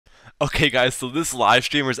Okay guys, so this live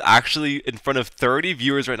streamer is actually in front of 30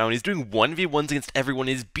 viewers right now, and he's doing 1v1s against everyone.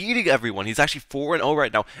 He's beating everyone. He's actually 4-0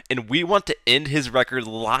 right now, and we want to end his record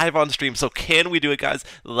live on stream. So can we do it, guys?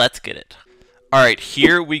 Let's get it. Alright,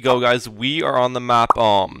 here we go, guys. We are on the map,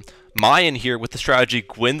 Mayan here with the strategy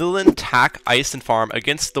Gwendolyn, Tack, Ice, and Farm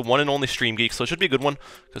against the one and only Stream Geek. So it should be a good one.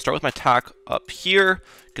 I'll start with my Tack up here,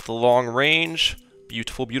 get the long range.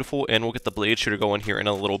 Beautiful, beautiful, and we'll get the Blade Shooter going here in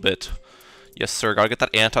a little bit. Yes, sir. Gotta get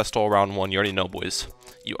that anti-stall round one. You already know, boys.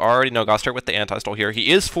 You already know. Gotta start with the anti-stall here.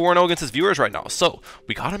 He is 4-0 against his viewers right now, so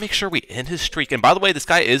we gotta make sure we end his streak. And by the way, this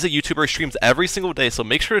guy is a YouTuber. He streams every single day, so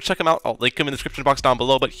make sure to check him out. I'll link him in the description box down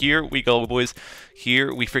below. But here we go, boys.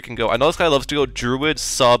 Here we freaking go. I know this guy loves to go Druid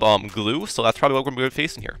sub glue, so that's probably what we're gonna be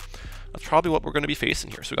facing here. That's probably what we're gonna be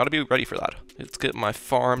facing here. So we gotta be ready for that. Let's get my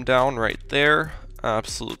farm down right there.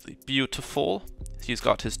 Absolutely beautiful. He's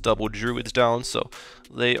got his double druids down, so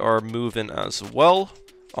they are moving as well.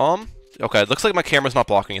 Okay, it looks like my camera's not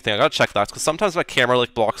blocking anything. I gotta check that, because sometimes my camera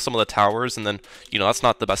like blocks some of the towers, and then, you know, that's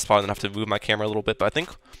not the best spot, and then I have to move my camera a little bit, but I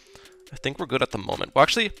think we're good at the moment. Well,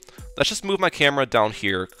 actually, let's just move my camera down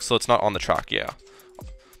here, so it's not on the track, yeah.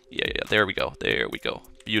 Yeah, there we go, there we go.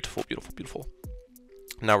 Beautiful, beautiful, beautiful.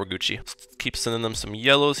 Now we're Gucci. Let's keep sending them some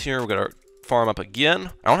yellows here. We're gonna farm up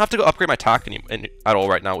again. I don't have to go upgrade my tack at all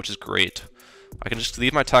right now, which is great. I can just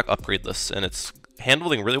leave my tack upgradeless, and it's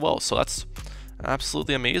handling really well, so that's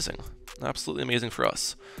absolutely amazing. Absolutely amazing for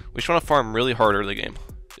us. We just want to farm really hard early game,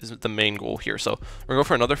 is the main goal here. So we're going to go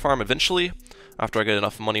for another farm eventually, after I get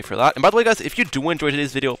enough money for that. And by the way, guys, if you do enjoy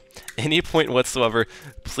today's video, any point whatsoever,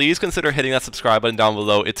 please consider hitting that subscribe button down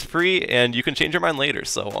below. It's free, and you can change your mind later.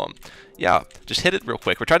 So, yeah, just hit it real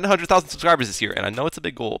quick. We're trying to 100,000 subscribers this year, and I know it's a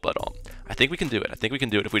big goal, but I think we can do it. I think we can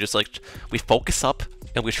do it if we just we focus up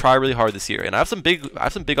and we try really hard this year. And I have some big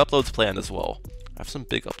uploads planned as well. I have some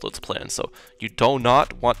big uploads planned, so you do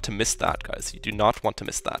not want to miss that, guys. You do not want to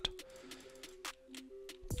miss that.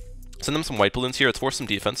 Send them some white balloons here. It's for some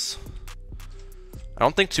defense. I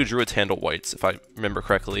don't think 2 druids handle whites, if I remember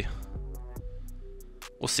correctly.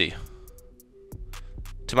 We'll see.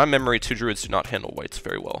 To my memory, 2 druids do not handle whites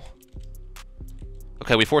very well.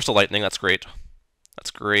 Okay, we forced a lightning. That's great.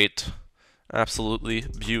 That's great. Absolutely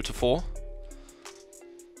beautiful.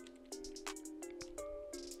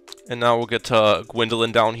 And now we'll get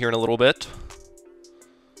Gwendolyn down here in a little bit.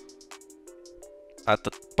 At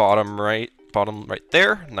the bottom right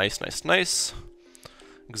there. Nice, nice, nice.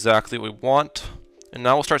 Exactly what we want. And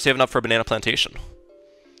now we'll start saving up for a banana plantation.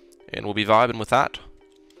 And we'll be vibing with that.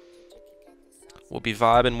 We'll be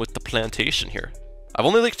vibing with the plantation here. I've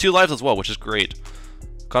only leaked 2 lives as well, which is great.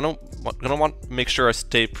 Gonna want to make sure I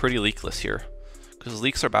stay pretty leakless here, because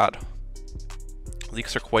leaks are bad.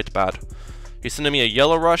 Leaks are quite bad. He's sending me a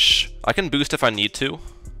yellow rush. I can boost if I need to,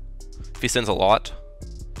 if he sends a lot.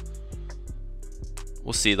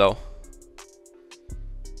 We'll see though.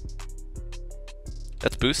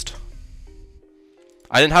 Let's boost.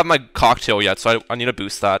 I didn't have my cocktail yet, so I need to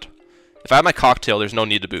boost that. If I had my cocktail, there's no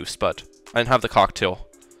need to boost, but I didn't have the cocktail,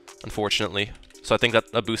 unfortunately. So I think that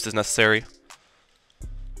a boost is necessary.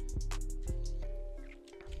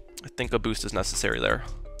 I think a boost is necessary there.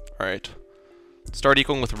 Alright. Start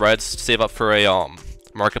equaling with reds to save up for a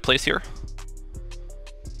marketplace here.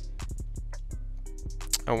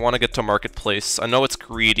 I want to get to marketplace. I know it's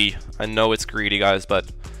greedy. I know it's greedy, guys,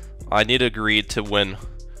 but I need to greed to win.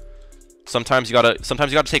 Sometimes you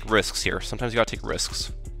gotta take risks here. Sometimes you gotta take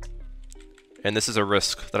risks. And this is a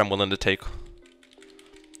risk that I'm willing to take.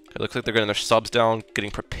 It looks like they're getting their subs down,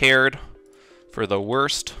 getting prepared for the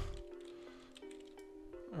worst.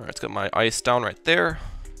 Alright, let's get my ice down right there.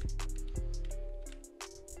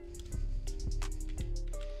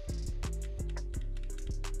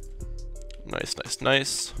 Nice, nice,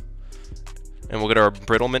 nice. And we'll get our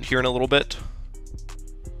brittlement here in a little bit.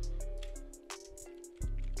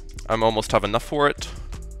 I'm almost have enough for it.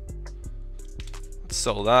 Let's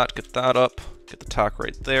sell that, get that up, get the tack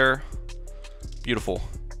right there. Beautiful.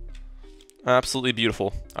 Absolutely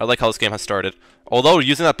beautiful. I like how this game has started. Although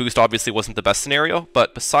using that boost obviously wasn't the best scenario,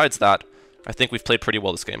 but besides that, I think we've played pretty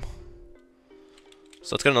well this game.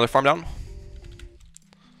 So let's get another farm down.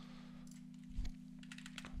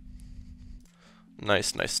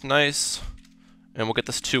 Nice, nice, nice. And we'll get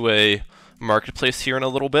this to a marketplace here in a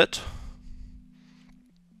little bit.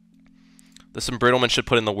 This embrittlement should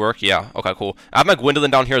put in the work. Yeah, okay, cool. I have my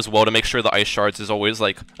Gwendolyn down here as well to make sure the ice shards is always,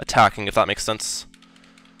 like, attacking, if that makes sense.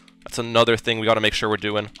 That's another thing we gotta make sure we're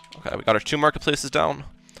doing. Okay, we got our 2 marketplaces down.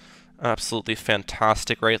 Absolutely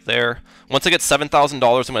fantastic right there. Once I get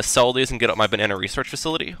 $7,000, I'm gonna sell these and get up my banana research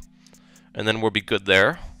facility. And then we'll be good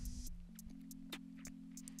there.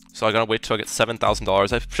 So I gotta wait till I get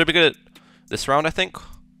 $7,000. I should be good at this round, I think.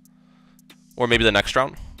 Or maybe the next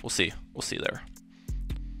round. We'll see. We'll see there.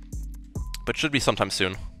 But it should be sometime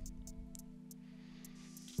soon.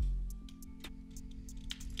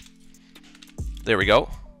 There we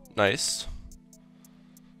go. Nice.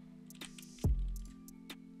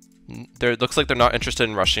 It looks like they're not interested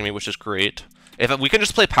in rushing me, which is great. If we can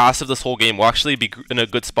just play passive this whole game, we'll actually be in a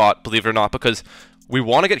good spot, believe it or not, because we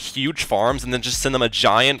want to get huge farms and then just send them a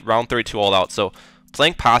giant round 32 all out. So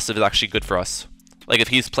playing passive is actually good for us. Like if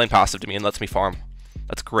he's playing passive to me and lets me farm.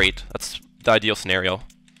 That's great. That's the ideal scenario.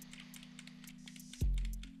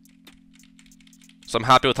 So I'm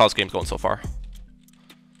happy with how this game's going so far.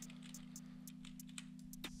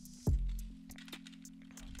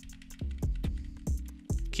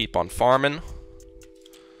 Keep on farming.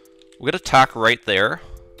 We get attack right there,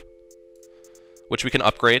 which we can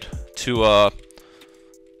upgrade to a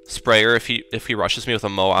sprayer if he rushes me with a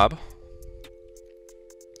Moab.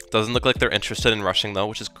 Doesn't look like they're interested in rushing though,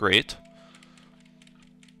 which is great.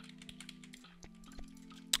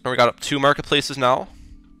 And we got up 2 marketplaces now.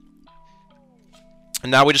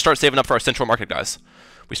 And now we just start saving up for our central market, guys.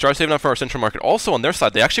 We start saving up for our central market. Also on their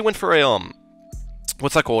side, they actually went for a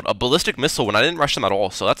what's that called? A ballistic missile when I didn't rush them at all,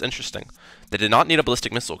 so that's interesting. They did not need a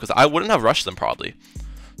ballistic missile, because I wouldn't have rushed them, probably.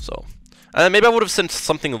 So, and then maybe I would have sent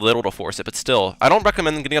something little to force it, but still, I don't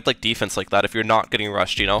recommend getting up, like, defense like that if you're not getting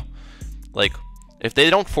rushed, you know? Like, if they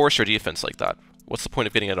don't force your defense like that, what's the point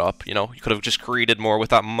of getting it up, you know? You could have just created more with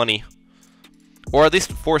that money. Or at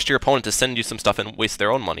least forced your opponent to send you some stuff and waste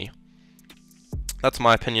their own money. That's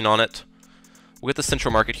my opinion on it. We'll get the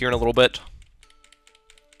central market here in a little bit.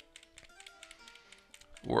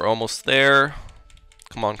 We're almost there.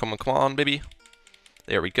 Come on, come on, come on, baby.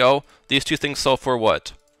 There we go. These two things sell for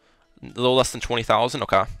what? A little less than 20,000?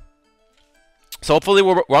 Okay. So hopefully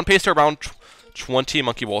we're on pace to around 20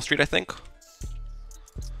 Monkey Wall Street, I think.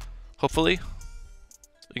 Hopefully.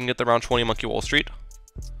 We can get the round 20 Monkey Wall Street.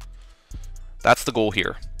 That's the goal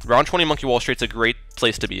here. Round 20 Monkey Wall Street's a great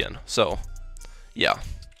place to be in. So, yeah.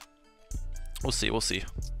 We'll see, we'll see.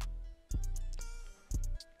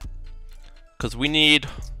 Because we need,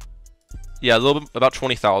 yeah, a little bit, about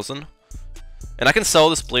 20,000. And I can sell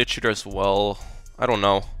this blade shooter as well. I don't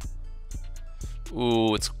know.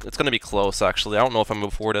 Ooh, it's going to be close, actually. I don't know if I'm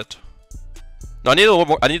going to afford it. No, I need a little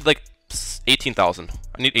more. I need, like, 18,000.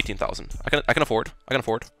 I need 18,000. I can afford. I can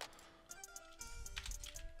afford.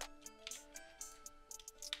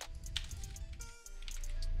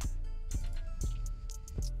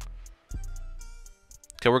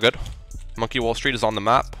 Okay, we're good. Monkey Wall Street is on the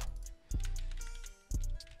map.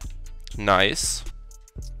 Nice.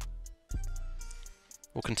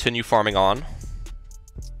 We'll continue farming on.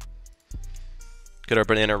 Get our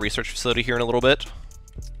banana research facility here in a little bit.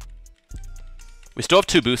 We still have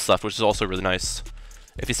 2 boosts left, which is also really nice.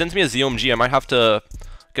 If he sends me a ZOMG, I might have to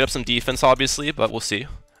get up some defense, obviously, but we'll see.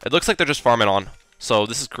 It looks like they're just farming on. So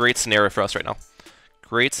this is a great scenario for us right now.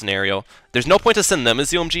 Great scenario. There's no point to send them a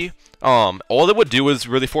ZOMG. All it would do is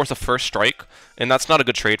really force a first strike, and that's not a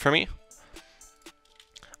good trade for me.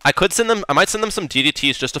 I could send them, I might send them some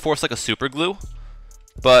DDTs just to force like a super glue,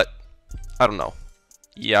 but I don't know.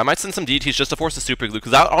 Yeah, I might send some DDTs just to force a super glue,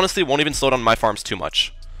 because that honestly won't even slow down my farms too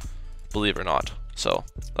much, believe it or not. So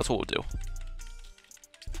that's what we'll do.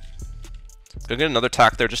 Gonna get another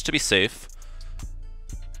tack there just to be safe,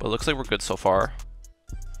 but it looks like we're good so far.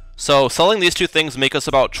 So selling these 2 things make us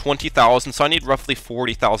about 20,000, so I need roughly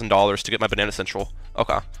 $40,000 to get my banana central.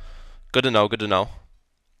 Okay, good to know, good to know.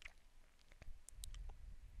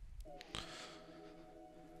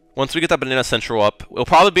 Once we get that banana central up, it'll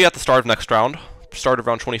probably be at the start of next round. Start of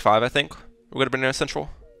round 25, I think. We'll get a banana central.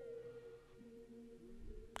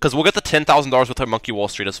 Because we'll get the $10,000 with our Monkey Wall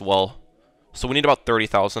Street as well. So we need about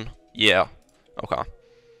 30,000. Yeah. Okay.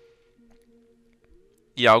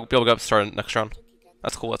 Yeah, I'll be able to get started next round.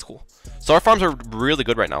 That's cool, that's cool. So our farms are really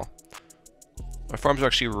good right now. Our farms are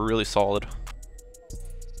actually really solid.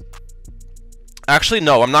 Actually,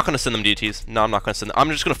 no, I'm not going to send them DTs. No, I'm not going to send them. I'm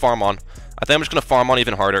just going to farm on. I think I'm just going to farm on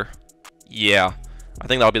even harder. Yeah. I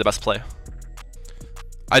think that'll be the best play.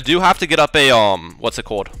 I do have to get up a, what's it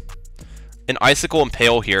called? An Icicle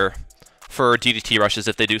Impale here for DDT rushes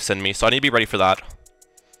if they do send me. So I need to be ready for that.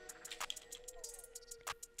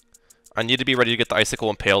 I need to be ready to get the Icicle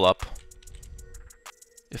Impale up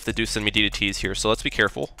if they do send me DDTs here. So let's be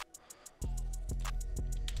careful.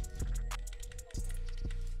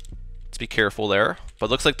 Let's be careful there. But it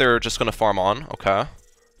looks like they're just going to farm on. Okay.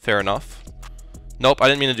 Fair enough. Nope, I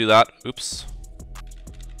didn't mean to do that. Oops.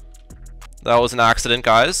 That was an accident,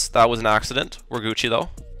 guys. That was an accident. We're Gucci, though.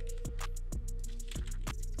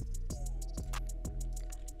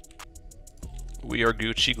 We are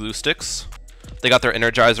Gucci glue sticks. They got their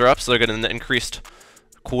Energizer up, so they're getting the increased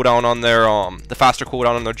cooldown on their, the faster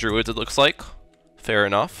cooldown on their druids, it looks like. Fair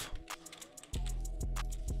enough.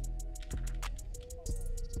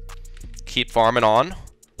 Keep farming on,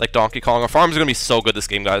 like Donkey Kong. Our farms are going to be so good this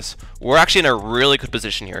game, guys. We're actually in a really good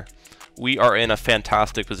position here. We are in a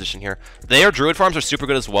fantastic position here. Their druid farms are super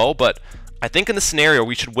good as well, but I think in this scenario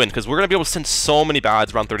we should win, because we're going to be able to send so many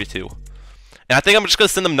bads around 32. And I think I'm just going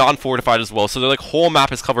to send them non-fortified as well, so their like whole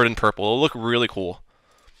map is covered in purple. It'll look really cool.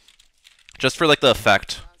 Just for like the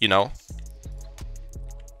effect, you know?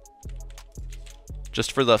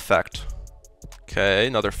 Just for the effect. Okay,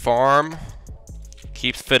 another farm.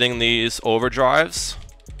 Keeps fitting these overdrives.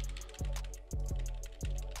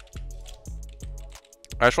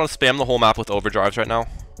 I just want to spam the whole map with overdrives right now.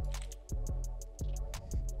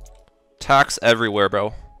 Tax everywhere,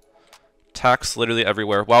 bro. Tax literally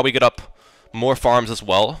everywhere. While we get up more farms as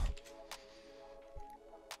well.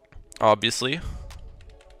 Obviously.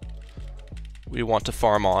 We want to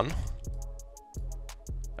farm on.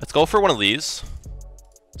 Let's go for one of these.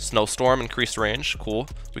 Snowstorm, increased range, cool.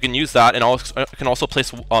 We can use that, and I can also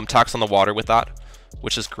place tax on the water with that,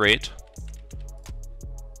 which is great.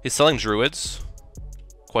 He's selling druids.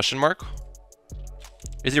 Question mark.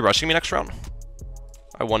 Is he rushing me next round?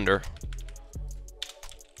 I wonder.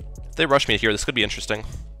 If they rush me here, this could be interesting.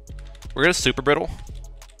 We're gonna super brittle.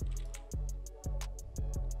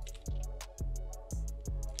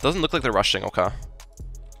 Doesn't look like they're rushing, okay.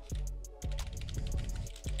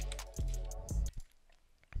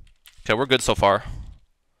 Okay, we're good so far.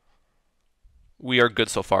 We are good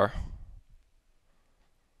so far.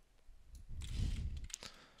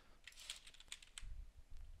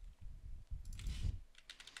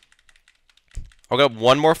 I'll get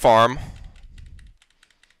one more farm.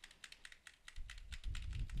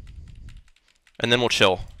 And then we'll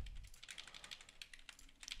chill.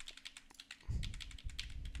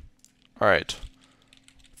 Alright.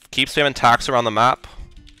 Keep spamming tax around the map.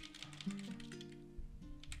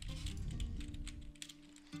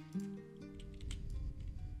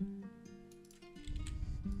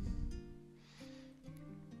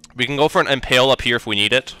 We can go for an impale up here if we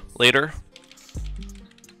need it later.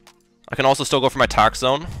 I can also still go for my tax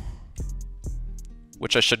zone,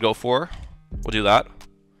 which I should go for. We'll do that.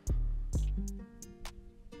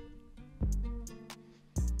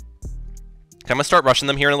 Okay, I'm gonna start rushing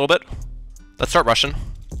them here in a little bit. Let's start rushing.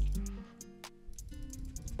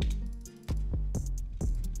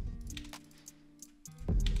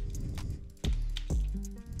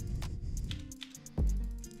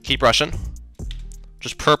 Keep rushing.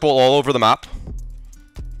 Just purple all over the map.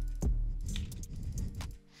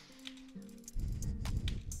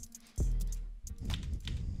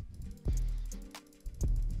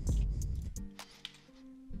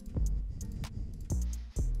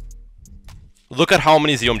 Look at how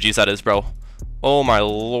many ZOMGs that is, bro. Oh my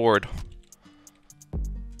lord.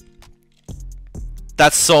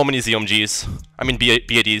 That's so many ZOMGs. I mean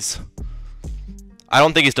BADs. I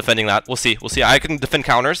don't think he's defending that. We'll see. We'll see. I can defend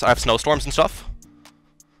counters. I have snowstorms and stuff.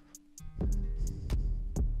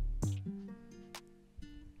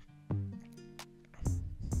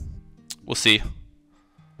 We'll see.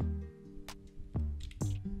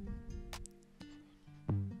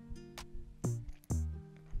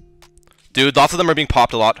 Dude, lots of them are being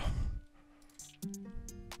popped a lot.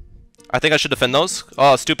 I think I should defend those.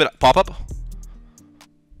 Oh, stupid pop-up.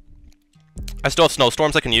 I still have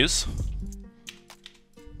snowstorms I can use.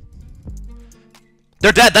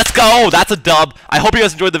 They're dead. Let's go. That's a dub. I hope you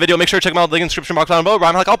guys enjoyed the video. Make sure to check them out in the link in the description box down below.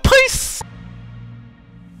 Mehalic, oh, peace!